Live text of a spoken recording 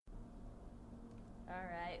All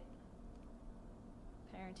right.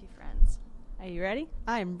 Parenty friends. Are you ready?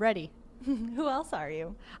 I'm ready. Who else are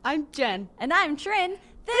you? I'm Jen. And I'm Trin.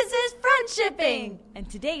 This is Friendshipping! And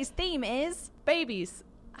today's theme is Babies.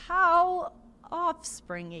 how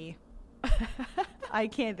offspringy. I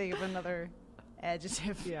can't think of another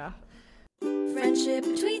adjective. Yeah. Friendship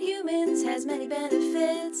between humans has many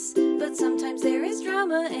benefits, but sometimes there is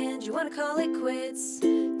drama and you want to call it quits.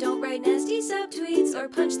 Don't write nasty subtweets or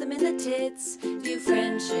punch them in the tits. View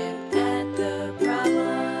friendship at the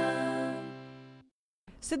problem.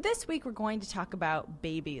 So this week we're going to talk about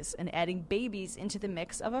babies and adding babies into the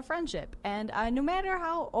mix of a friendship. And no matter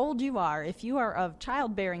how old you are, if you are of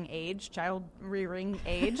childbearing age, child-rearing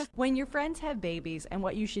age, when your friends have babies and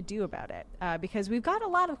what you should do about it. Because we've got a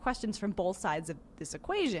lot of questions from both sides of this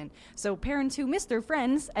equation. So parents who miss their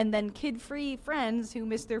friends and then kid-free friends who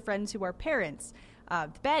miss their friends who are parents. The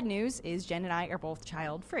bad news is Jen and I are both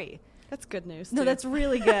child-free. That's good news. No, too. that's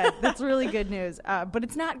really good. That's really good news. But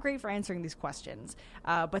it's not great for answering these questions.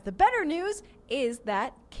 But the better news is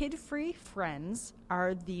that kid-free friends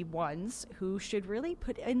are the ones who should really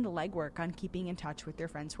put in the legwork on keeping in touch with their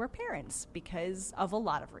friends who are parents because of a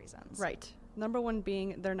lot of reasons. Right. Number one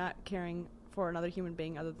being they're not caring for another human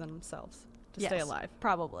being other than themselves to stay alive.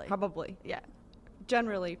 Probably. Probably. Yeah.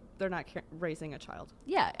 Generally, they're not raising a child.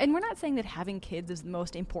 Yeah, and we're not saying that having kids is the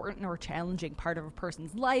most important or challenging part of a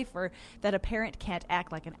person's life, or that a parent can't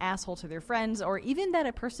act like an asshole to their friends, or even that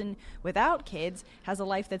a person without kids has a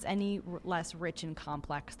life that's any less rich and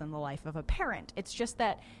complex than the life of a parent. It's just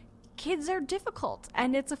that kids are difficult,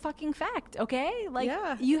 and it's a fucking fact, okay? Like,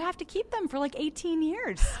 Yeah. you have to keep them for like 18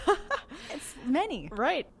 years. It's many.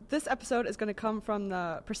 Right. This episode is going to come from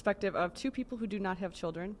the perspective of two people who do not have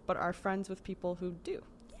children, but are friends with people who do.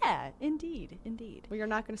 Yeah, indeed, indeed. We are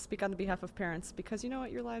not going to speak on the behalf of parents because you know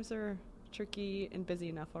what? Your lives are tricky and busy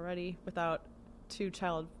enough already without two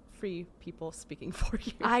child-free people speaking for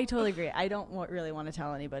you. I totally agree. I don't really want to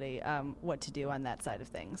tell anybody what to do on that side of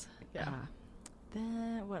things. Yeah.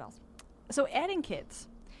 Then what else? So adding kids.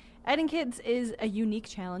 Adding kids is a unique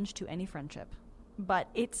challenge to any friendship, but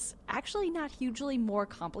it's actually not hugely more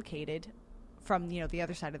complicated from, the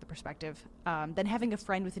other side of the perspective than having a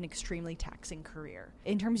friend with an extremely taxing career.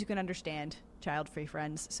 In terms you can understand, child-free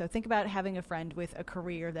friends. So think about having a friend with a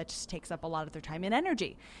career that just takes up a lot of their time and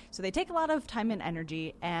energy. So they take a lot of time and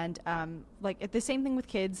energy, and the same thing with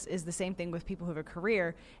kids is the same thing with people who have a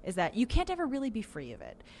career, is that you can't ever really be free of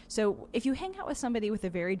it. So if you hang out with somebody with a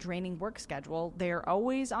very draining work schedule, they're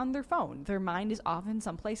always on their phone. Their mind is often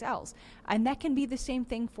someplace else. And that can be the same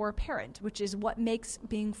thing for a parent, which is what makes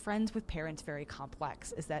being friends with parents very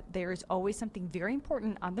complex, is that there's always something very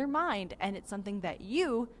important on their mind, and it's something that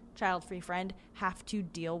you, child-free friend, have to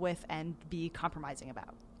deal with and be compromising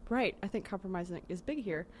about. Right. I think compromising is big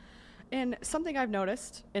here. And something I've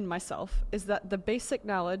noticed in myself is that the basic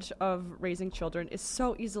knowledge of raising children is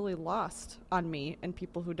so easily lost on me and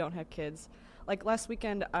people who don't have kids. Like last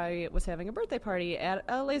weekend, I was having a birthday party at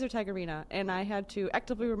a laser tag arena, and I had to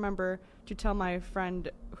actively remember to tell my friend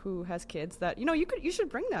who has kids that, you should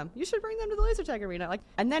bring them. You should bring them to the laser tag arena.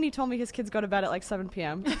 And then he told me his kids go to bed at like 7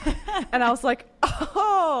 p.m. And I was like,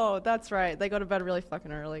 oh, that's right. They go to bed really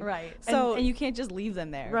fucking early. Right. So and you can't just leave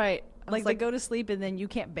them there. Right. Like they go to sleep and then you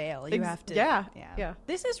can't bail. You have to. Yeah.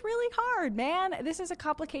 This is really hard, man. This is a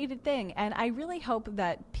complicated thing. And I really hope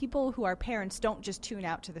that people who are parents don't just tune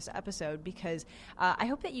out to this episode, because I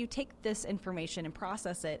hope that you take this information and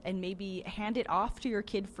process it and maybe hand it off to your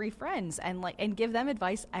kid-free friends and give them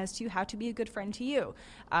advice as to how to be a good friend to you.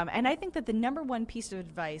 And I think that the number one piece of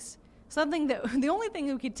advice, something that the only thing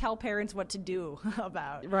we could tell parents what to do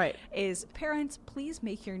about, right, is parents, please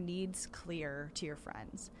make your needs clear to your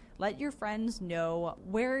friends. Let your friends know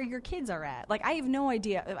where your kids are at. Like, I have no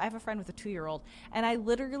idea. I have a friend with a 2-year-old, and I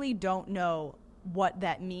literally don't know what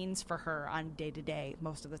that means for her on day-to-day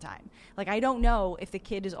most of the time. Like, I don't know if the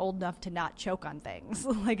kid is old enough to not choke on things.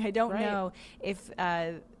 Like, I don't know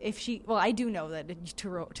if she, well, I do know that a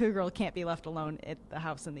 2-year-old can't be left alone at the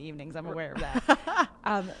house in the evenings. I'm aware of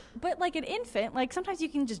that. But like an infant, like sometimes you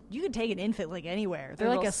can take an infant like anywhere. They're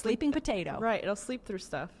like a sleeping potato. Right. It'll sleep through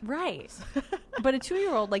stuff. Right. But a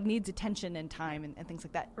 2-year-old like needs attention and time and things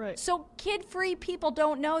like that. Right. So kid-free people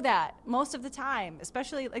don't know that most of the time,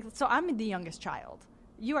 especially so I'm the youngest child.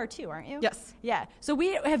 You are too, aren't you? Yes. Yeah. So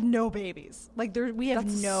we have no babies. Like we have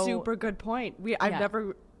That's no. a super good point. I've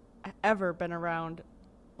never ever been around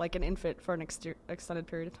like an infant for an extended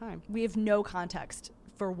period of time. We have no context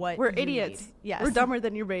for what we're you idiots. Need. Yes. We're dumber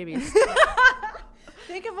than your babies.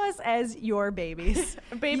 Think of us as your babies.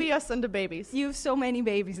 Baby us into babies. You have so many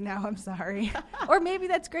babies now, I'm sorry. Or maybe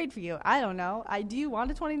that's great for you. I don't know. Do you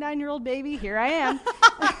want a 29-year-old baby? Here I am.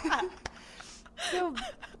 So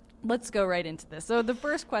let's go right into this. So the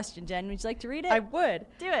first question, Jen, would you like to read it? I would.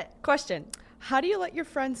 Do it. Question. How do you let your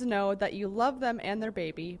friends know that you love them and their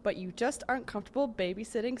baby, but you just aren't comfortable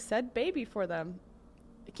babysitting said baby for them?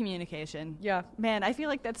 Communication. Yeah. Man, I feel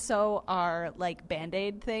like that's so our like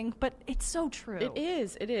Band-Aid thing, but it's so true. It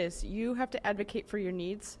is. It is. You have to advocate for your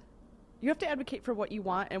needs. You have to advocate for what you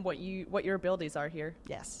want and what your abilities are here.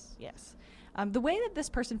 Yes, yes. The way that this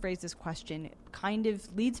person phrased this question kind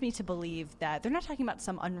of leads me to believe that they're not talking about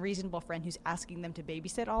some unreasonable friend who's asking them to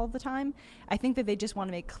babysit all the time. I think that they just want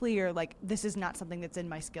to make clear, like, this is not something that's in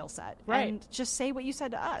my skill set. Right. And just say what you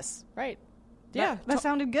said to us. Right. Yeah. That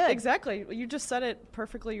sounded good. Exactly. You just said it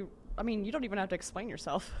perfectly. I mean, you don't even have to explain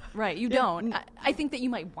yourself. Right. You Yeah. don't. I think that you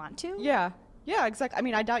might want to. Yeah. Yeah, exactly. I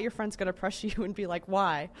mean, I doubt your friend's going to press you and be like,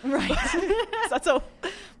 why? Right. That's a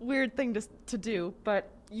weird thing to do. But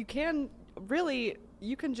you can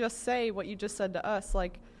just say what you just said to us.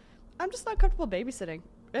 Like, I'm just not comfortable babysitting.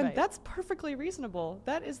 And Right. that's perfectly reasonable.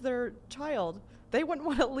 That is their child. They wouldn't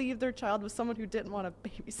want to leave their child with someone who didn't want to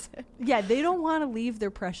babysit. Yeah, they don't want to leave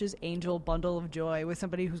their precious angel bundle of joy with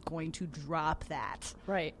somebody who's going to drop that.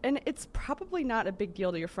 Right. And it's probably not a big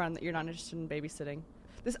deal to your friend that you're not interested in babysitting.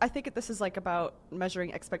 I think this is like about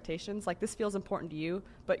measuring expectations. Like, this feels important to you,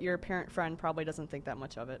 but your parent friend probably doesn't think that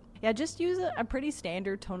much of it. Yeah, just use a pretty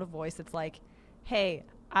standard tone of voice that's like, hey,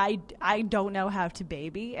 I don't know how to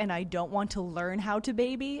baby, and I don't want to learn how to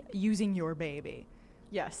baby using your baby.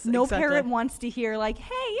 Yes. No exactly. parent wants to hear like,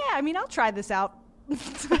 hey, yeah, I mean, I'll try this out. yeah,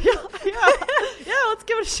 let's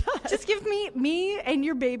give it a shot. Just give me and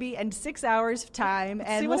your baby and 6 hours of time,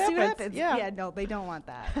 and See we'll what see what happens. happens. Yeah. No, they don't want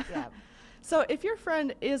that. Yeah. So if your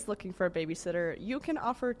friend is looking for a babysitter, you can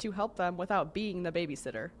offer to help them without being the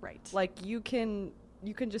babysitter. Right. Like, you can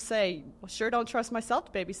just say, well, sure, don't trust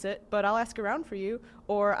myself to babysit, but I'll ask around for you.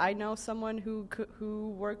 Or I know someone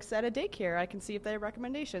who works at a daycare. I can see if they have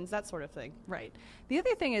recommendations, that sort of thing. Right. The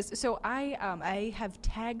other thing is, so I have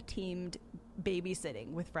tag teamed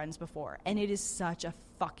babysitting with friends before, and it is such a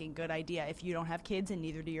fucking good idea if you don't have kids and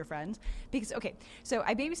neither do your friends. Because, okay, so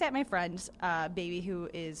I babysat my friend's baby who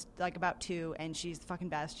is like about 2, and she's the fucking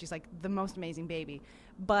best. She's like the most amazing baby.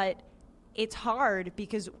 But it's hard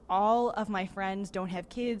because all of my friends don't have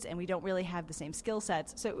kids and we don't really have the same skill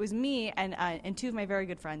sets. So it was me and 2 of my very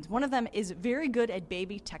good friends. One of them is very good at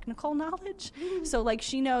baby technical knowledge. So like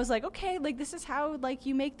she knows like, okay, like this is how like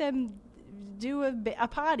you make them do a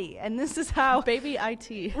potty, and this is how Baby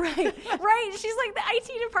IT. right. She's like the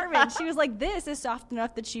IT department. She was like, this is soft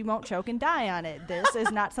enough that she won't choke and die on it. This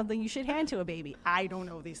is not something you should hand to a baby. I don't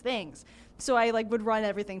know these things. So I like would run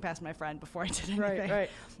everything past my friend before I did anything.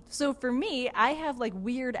 Right. So for me, I have like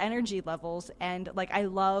weird energy levels, and like I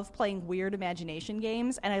love playing weird imagination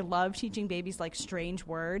games, and I love teaching babies like strange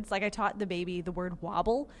words. Like I taught the baby the word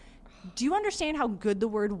wobble. Do you understand how good the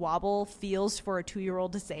word wobble feels for a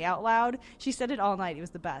 2-year-old to say out loud? She said it all night. It was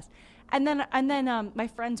the best. And then my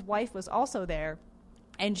friend's wife was also there,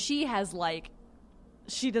 and she does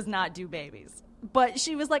not do babies. But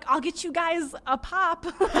she was like, I'll get you guys a pop.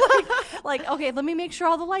 like, okay, let me make sure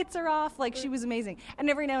all the lights are off. Like, she was amazing. And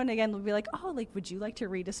every now and again, we'll be like, oh, like, would you like to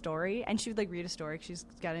read a story? And she would, like, read a story. She's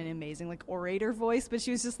got an amazing, like, orator voice. But she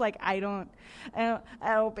was just like, I don't,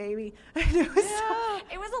 baby.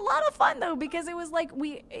 It was a lot of fun, though, because it was like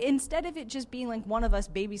instead of it just being, like, one of us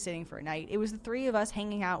babysitting for a night, it was the 3 of us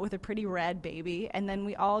hanging out with a pretty rad baby. And then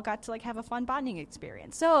we all got to, like, have a fun bonding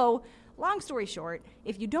experience. So long story short,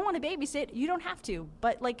 if you don't want to babysit, you don't have to.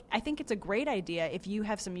 But, like, I think it's a great idea if you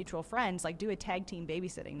have some mutual friends, like, do a tag team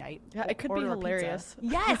babysitting night. Yeah, it could be Order a pizza. hilarious.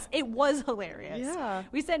 Yes, it was hilarious. Yeah.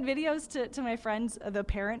 We sent videos to my friends,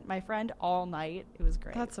 my friend, all night. It was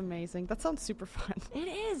great. That's amazing. That sounds super fun. It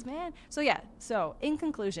is, man. So, yeah. So, in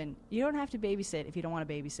conclusion, you don't have to babysit if you don't want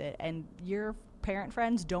to babysit. And your parent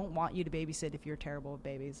friends don't want you to babysit if you're terrible with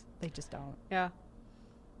babies. They just don't. Yeah.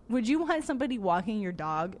 Would you want somebody walking your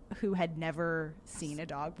dog who had never seen a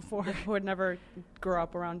dog before? Who would never grow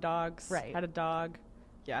up around dogs. Right. Had a dog.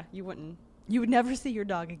 Yeah, you wouldn't. You would never see your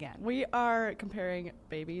dog again. We are comparing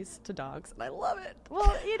babies to dogs, and I love it.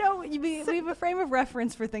 Well, you know, we have a frame of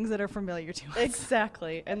reference for things that are familiar to us.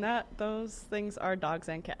 Exactly. And those things are dogs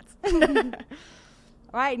and cats.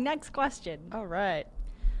 All right, next question. All right.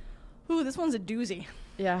 Ooh, this one's a doozy.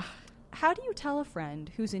 Yeah. How do you tell a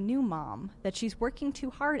friend who's a new mom that she's working too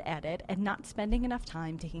hard at it and not spending enough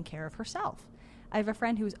time taking care of herself? I have a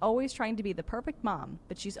friend who's always trying to be the perfect mom,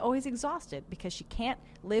 but she's always exhausted because she can't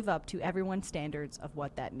live up to everyone's standards of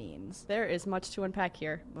what that means. There is much to unpack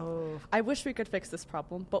here. Oh. I wish we could fix this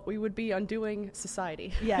problem, but we would be undoing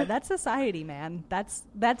society. Yeah, that's society, man. That's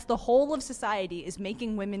the whole of society, is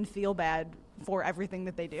making women feel bad for everything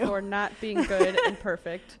that they do. For not being good and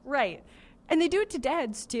perfect. Right. And they do it to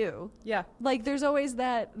dads too. Yeah. Like there's always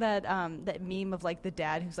that meme of like the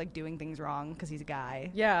dad who's like doing things wrong because he's a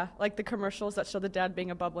guy. Yeah, like the commercials that show the dad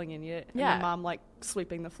being a bubbling idiot and Yeah. the mom like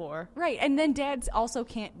sweeping the floor. Right. And then dads also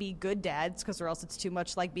can't be good dads because or else it's too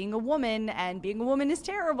much like being a woman, and being a woman is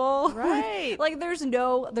terrible. Right. Like there's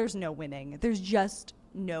no winning. There's just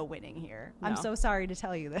no winning here. I'm No. so sorry to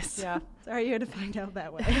tell you this. Yeah. Sorry you had to find out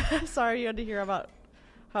that way. Sorry you had to hear about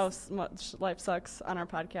how much life sucks on our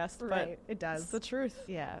podcast, but Right, it does. it's the truth.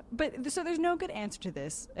 Yeah, but so there's no good answer to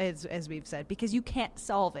this, as we've said, because you can't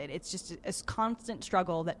solve it. It's just a constant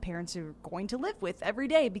struggle that parents are going to live with every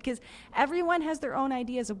day, because everyone has their own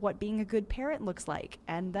ideas of what being a good parent looks like,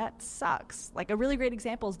 and that sucks. Like a really great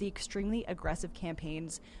example is the extremely aggressive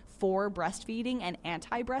campaigns for breastfeeding and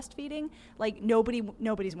anti-breastfeeding. Like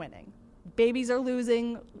nobody's winning. Babies are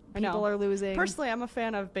losing. I know. People are losing. Personally, I'm a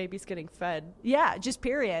fan of babies getting fed. Yeah, just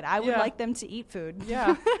period. I would Yeah. like them to eat food.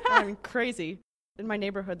 Yeah, I mean, crazy. In my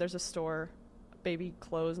neighborhood, there's a store, baby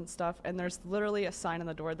clothes and stuff, and there's literally a sign on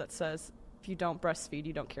the door that says, if you don't breastfeed,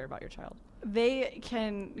 you don't care about your child. They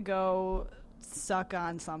can go suck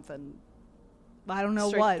on something. I don't know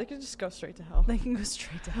Straight- what. They can just go straight to hell. They can go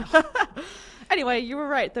straight to hell. Anyway, you were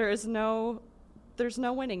right. There's no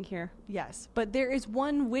winning here. Yes, but there is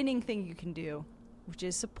one winning thing you can do, which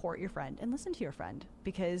is support your friend and listen to your friend,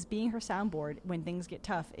 because being her soundboard when things get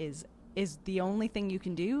tough is the only thing you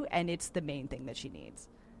can do, and it's the main thing that she needs.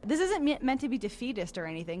 This isn't meant to be defeatist or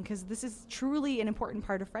anything, because this is truly an important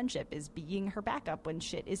part of friendship, is being her backup when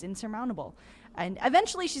shit is insurmountable. And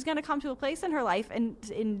eventually she's going to come to a place in her life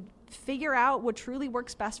and figure out what truly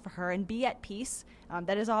works best for her and be at peace.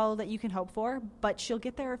 That is all that you can hope for, but she'll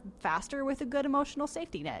get there faster with a good emotional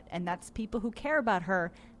safety net, and that's people who care about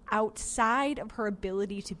her outside of her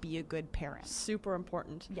ability to be a good parent. Super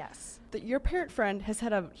important. Yes. That your parent friend has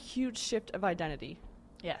had a huge shift of identity.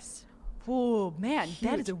 Yes. Oh, man,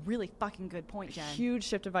 that Huge. is a really fucking good point, Jen. Huge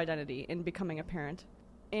shift of identity in becoming a parent.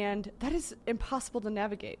 And that is impossible to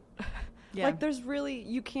navigate. Yeah. Like there's really,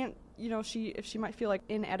 you can't, if she might feel like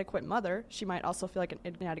inadequate mother, she might also feel like an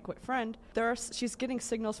inadequate friend. She's getting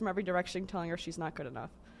signals from every direction telling her she's not good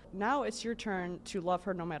enough. Now it's your turn to love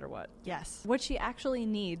her no matter what. Yes. What she actually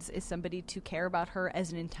needs is somebody to care about her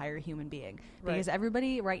as an entire human being. Right. Because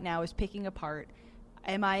everybody right now is picking apart,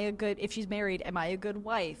 if she's married, am I a good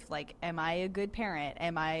wife? Like, am I a good parent?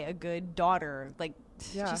 Am I a good daughter? Like,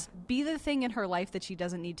 Yeah. just be the thing in her life that she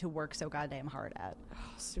doesn't need to work so goddamn hard at. Oh,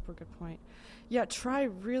 super good point. Yeah, try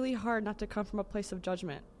really hard not to come from a place of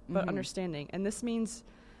judgment, but understanding. And this means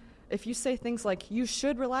if you say things like, you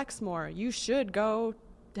should relax more, you should go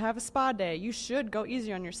have a spa day, you should go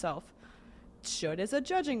easy on yourself. Should is a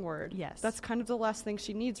judging word. Yes. That's kind of the last thing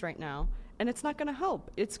she needs right now. And it's not going to help.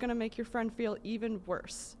 It's going to make your friend feel even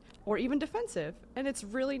worse or even defensive. And it's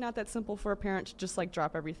really not that simple for a parent to just like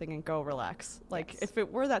drop everything and go relax. Like Yes. if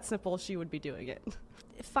it were that simple, she would be doing it.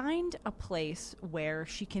 Find a place where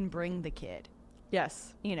she can bring the kid.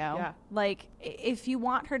 Yes. Yeah. Like if you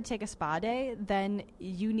want her to take a spa day, then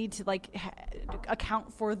you need to like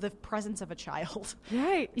account for the presence of a child.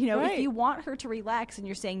 Right. If you want her to relax and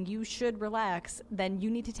you're saying you should relax, then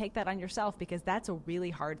you need to take that on yourself, because that's a really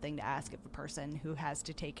hard thing to ask of a person who has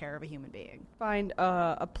to take care of a human being. Find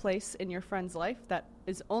a place in your friend's life that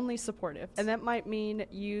is only supportive. And that might mean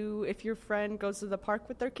if your friend goes to the park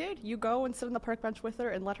with their kid, you go and sit on the park bench with her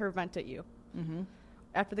and let her vent at you. Mm-hmm.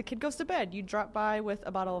 After the kid goes to bed, you drop by with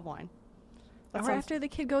a bottle of wine. That Or sounds- after the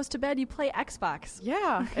kid goes to bed, you play Xbox.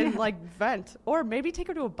 Yeah, and like vent. Or maybe take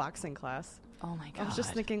her to a boxing class. Oh my god. I was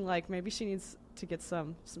just thinking like maybe she needs to get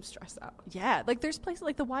some stress out. Yeah, like there's places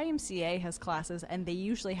like the YMCA has classes, and they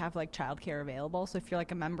usually have like childcare available. So if you're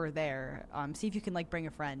like a member there, see if you can like bring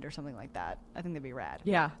a friend or something like that. I think that'd be rad.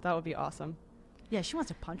 Yeah, that would be awesome. Yeah, she wants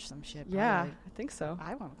to punch some shit. Yeah, probably. I think so.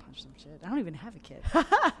 I want to punch some shit. I don't even have a kid.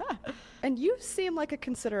 And you seem like a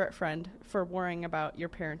considerate friend for worrying about your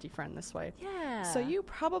parenty friend this way. Yeah. So you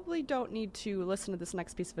probably don't need to listen to this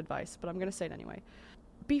next piece of advice, but I'm going to say it anyway.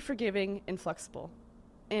 Be forgiving and flexible.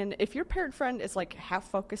 And if your parent friend is like half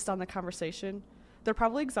focused on the conversation, they're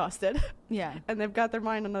probably exhausted Yeah. and they've got their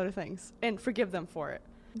mind on other things, and forgive them for it.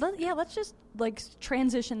 Let's just like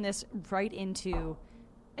transition this right into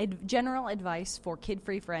general advice for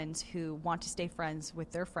kid-free friends who want to stay friends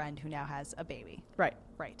with their friend who now has a baby. Right.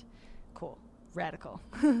 Right. Cool. Radical.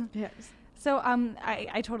 Yes. So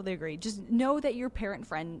I totally agree. Just know that your parent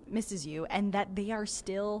friend misses you and that they are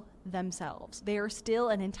still themselves. They are still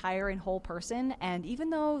an entire and whole person. And even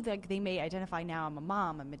though they may identify now, I'm a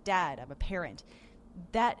mom, I'm a dad, I'm a parent,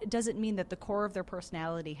 that doesn't mean that the core of their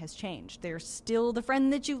personality has changed. They're still the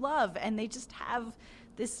friend that you love, and they just have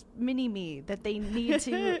this mini-me that they need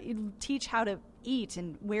to teach how to eat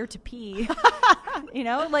and where to pee. You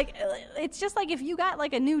know, like, it's just like if you got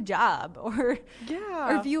like a new job or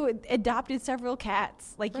if you adopted several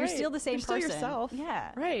cats, like you're still the same you're still person. yourself.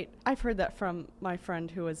 Yeah. Right. I've heard that from my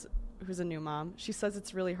friend who's a new mom. She says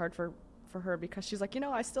it's really hard for her because she's like,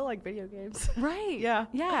 I still like video games. Right. Yeah.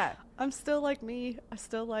 Yeah. I'm still like me. I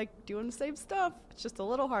still like doing the same stuff. It's just a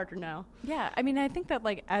little harder now. Yeah. I mean, I think that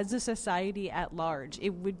like as a society at large, it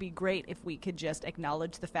would be great if we could just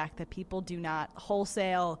acknowledge the fact that people do not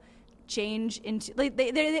wholesale change into like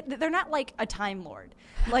they're not like a time lord,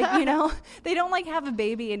 like they don't like have a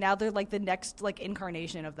baby and now they're like the next like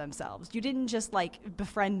incarnation of themselves. You didn't just like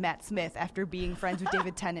befriend Matt Smith after being friends with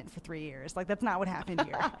David Tennant for 3 years. Like that's not what happened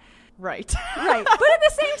here. Right. But at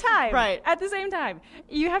the same time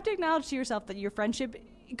you have to acknowledge to yourself that your friendship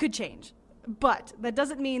could change, but that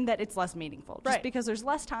doesn't mean that it's less meaningful just because there's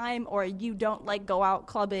less time or you don't like go out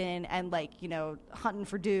clubbing and like hunting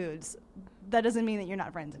for dudes. That doesn't mean that you're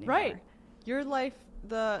not friends anymore. Right. Your life,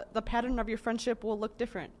 the pattern of your friendship will look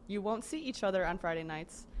different. You won't see each other on Friday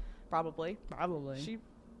nights, probably.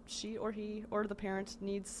 She or he or the parent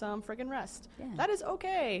needs some friggin' rest. Yeah. That is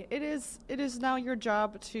okay. It is now your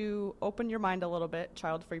job to open your mind a little bit,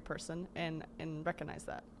 child-free person, and recognize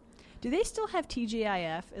that. Do they still have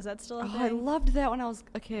TGIF? Is that still a thing? I loved that when I was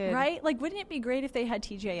a kid. Right? Like, wouldn't it be great if they had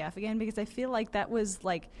TGIF again? Because I feel like that was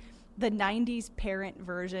like the 90s parent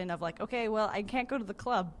version of like, okay, well, I can't go to the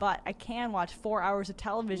club, but I can watch 4 hours of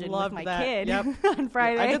television with my kid on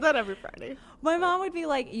Friday. I did that every Friday. My mom would be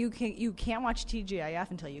like, you can't watch TGIF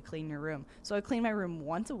until you clean your room. So I clean my room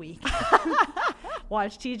once a week,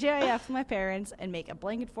 watch TGIF with my parents, and make a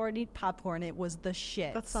blanket fort and eat popcorn. It was the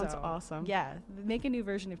shit. That sounds awesome. Yeah, make a new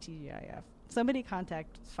version of TGIF. Somebody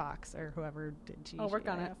contact Fox or whoever did TGIF. I'll work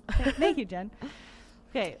on it. Thank you, Jen.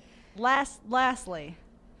 Okay, lastly.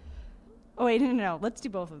 Oh, wait, no. Let's do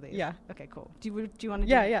both of these. Yeah. Okay, cool. Do you want to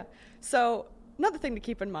do Yeah. So, another thing to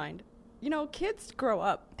keep in mind, kids grow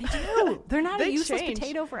up. They do. They're not a useless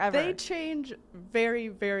potato forever. They change very,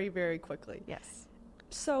 very, very quickly. Yes.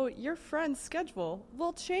 So, your friend's schedule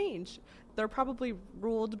will change. They're probably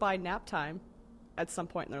ruled by nap time at some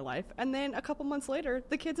point in their life. And then a couple months later,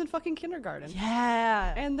 the kid's in fucking kindergarten.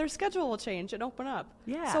 Yeah. And their schedule will change and open up.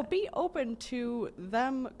 Yeah. So, be open to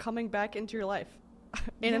them coming back into your life.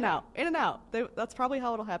 In and out. That's probably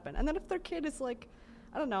how it'll happen. And then if their kid is like,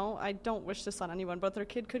 I don't know, I don't wish this on anyone, but their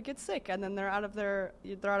kid could get sick and then they're out of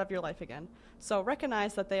your life again. So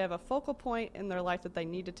recognize that they have a focal point in their life that they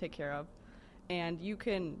need to take care of, and you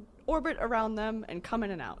can orbit around them and come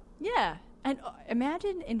in and out. Yeah. And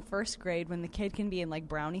imagine in first grade when the kid can be in like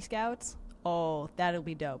Brownie Scouts. Oh, that'll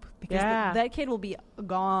be dope because that kid will be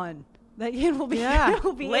gone. That kid will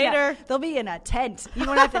be, later. They'll be in a tent. You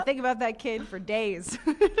won't have to think about that kid for days.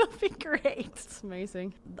 It'll be great. It's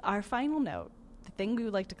amazing. Our final note, the thing we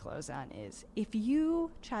would like to close on is, if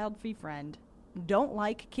you, child-free friend, don't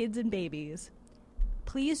like kids and babies,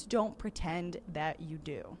 please don't pretend that you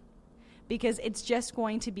do. Because it's just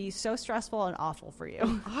going to be so stressful and awful for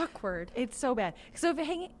you. Awkward. It's so bad. So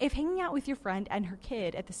if hanging out with your friend and her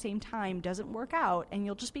kid at the same time doesn't work out, and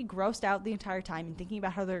you'll just be grossed out the entire time and thinking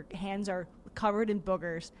about how their hands are covered in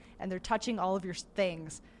boogers and they're touching all of your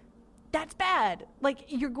things, that's bad. Like,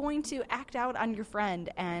 you're going to act out on your friend,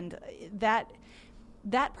 and that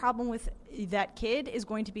problem with that kid is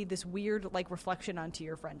going to be this weird like reflection onto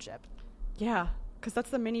your friendship. Yeah, because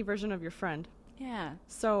that's the mini version of your friend. Yeah.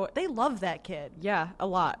 So they love that kid. Yeah, a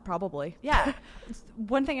lot, probably. Yeah.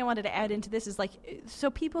 One thing I wanted to add into this is like, so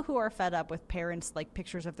people who are fed up with parents like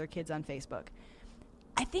pictures of their kids on Facebook,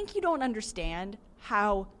 I think you don't understand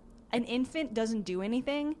how an infant doesn't do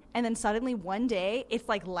anything and then suddenly one day it's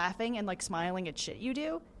like laughing and like smiling at shit you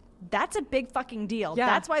do. That's a big fucking deal. Yeah.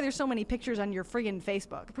 That's why there's so many pictures on your friggin'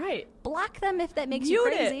 Facebook. Right. Block them if that makes you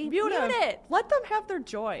crazy. Mute it. Let them have their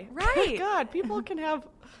joy. Right. God, people can have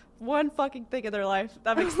one fucking thing in their life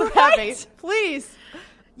that makes them happy. Please.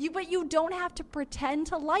 But you don't have to pretend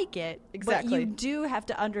to like it. Exactly. But you do have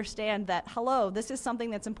to understand that, hello, this is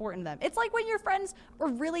something that's important to them. It's like when your friends are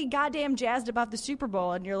really goddamn jazzed about the Super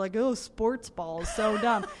Bowl and you're like, oh, sports ball is so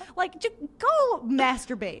dumb. Like, just go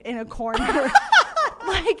masturbate in a corner.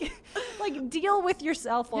 like deal with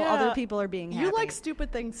yourself while other people are being happy. You like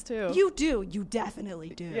stupid things too. You do. You definitely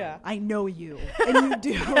do. Yeah. I know you. And you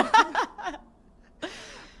do.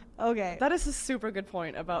 Okay. That is a super good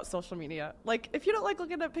point about social media. Like, if you don't like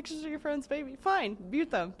looking at pictures of your friend's baby, fine,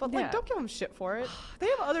 mute them. But, like, Yeah. don't give them shit for it. They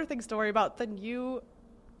have other things to worry about than you.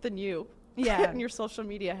 Yeah. And your social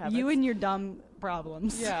media habits. You and your dumb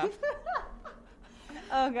problems. Yeah.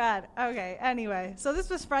 Oh, God. Okay. Anyway, so this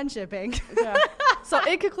was friendshipping. Yeah. So,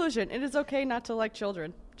 in conclusion, it is okay not to like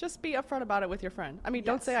children. Just be upfront about it with your friend. I mean,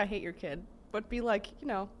 don't Yes. say I hate your kid, but be like,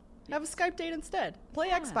 have a Skype date instead. Play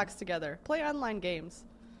Yeah. Xbox together. Play online games.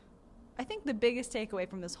 I think the biggest takeaway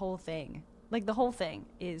from this whole thing, like the whole thing,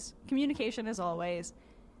 is communication as always.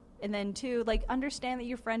 And then, two, like, understand that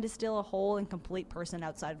your friend is still a whole and complete person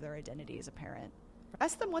outside of their identity as a parent.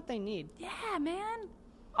 Ask them what they need. Yeah, man.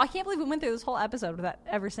 I can't believe we went through this whole episode without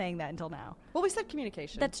ever saying that until now. Well, we said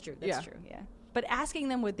communication. That's true. That's Yeah. true, yeah. But asking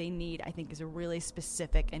them what they need, I think, is a really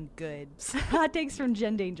specific and good hot takes from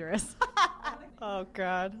Jen Dangerous. Oh,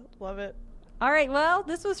 God. Love it. All right, well,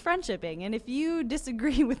 this was friendshipping. And if you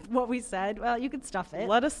disagree with what we said, well, you can stuff it.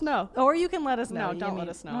 Let us know. Or you can let us know. No, don't let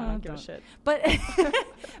us know. I don't give a shit. But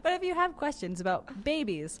but if you have questions about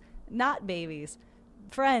babies, not babies,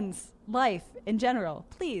 friends, life in general,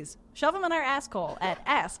 please shove them in our ask hole at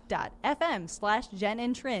ask.fm/Jen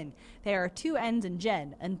and Trin. There are 2 N's in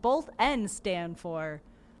Jen, and both N's stand for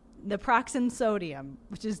naproxen sodium,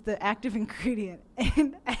 which is the active ingredient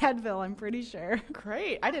in Advil, I'm pretty sure.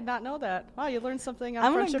 Great. I did not know that. Wow, you learned something on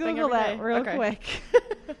I'm going to friendshipping Google every that day. real Okay.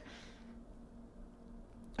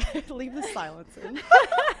 quick. Leave the silence in.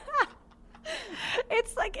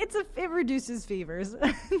 It's like it reduces fevers.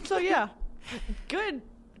 So, yeah. Good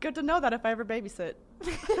to know that if I ever babysit.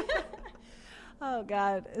 Oh,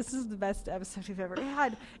 God. This is the best episode we've ever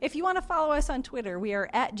had. If you want to follow us on Twitter, we are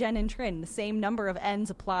at Jen and Trin. The same number of N's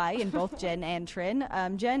apply in both Jen and Trin.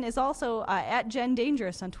 Jen is also at Jen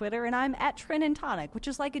Dangerous on Twitter, and I'm at Trin and Tonic, which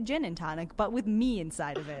is like a gin and tonic, but with me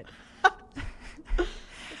inside of it.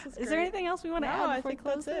 Is there anything else we want to No, add I before we think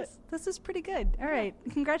close that's this? This is pretty good. All right.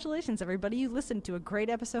 Congratulations, everybody. You listened to a great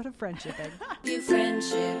episode of Friendshipping. You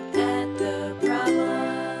friendship at the problem